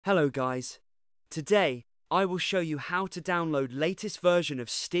Hello guys. Today, I will show you how to download latest version of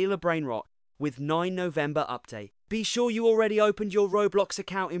stealabrainrot with 9 November update. Be sure you already opened your Roblox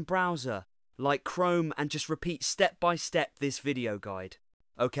account in browser, like Chrome, and just repeat step by step this video guide.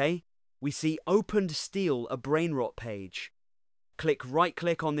 Okay? We see opened stealabrainrot page. Right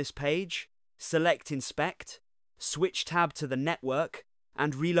click on this page, select inspect, switch tab to the network,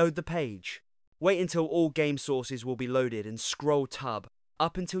 and reload the page. Wait until all game sources will be loaded and scroll tab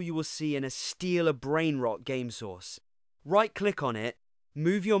up until you will see a stealabrainrot game source. Right click on it,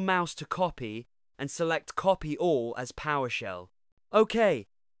 move your mouse to copy, and select copy all as PowerShell. Okay,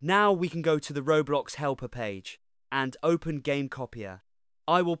 now we can go to the Roblox helper page and open game copier.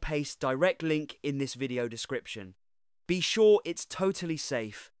 I will paste direct link in this video description. Be sure it's totally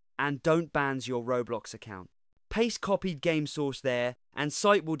safe and don't ban your Roblox account. Paste copied game source there and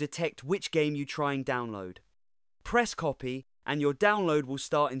site will detect which game you try and download. Press copy and your download will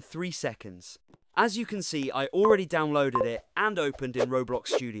start in 3 seconds. As you can see, I already downloaded it and opened in Roblox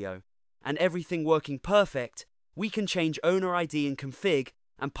Studio. And everything working perfect, we can change owner ID and config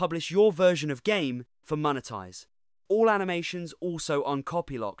and publish your version of game for monetize. All animations also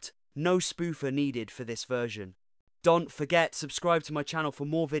uncopylocked, no spoofer needed for this version. Don't forget, subscribe to my channel for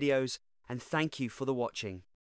more videos and thank you for the watching.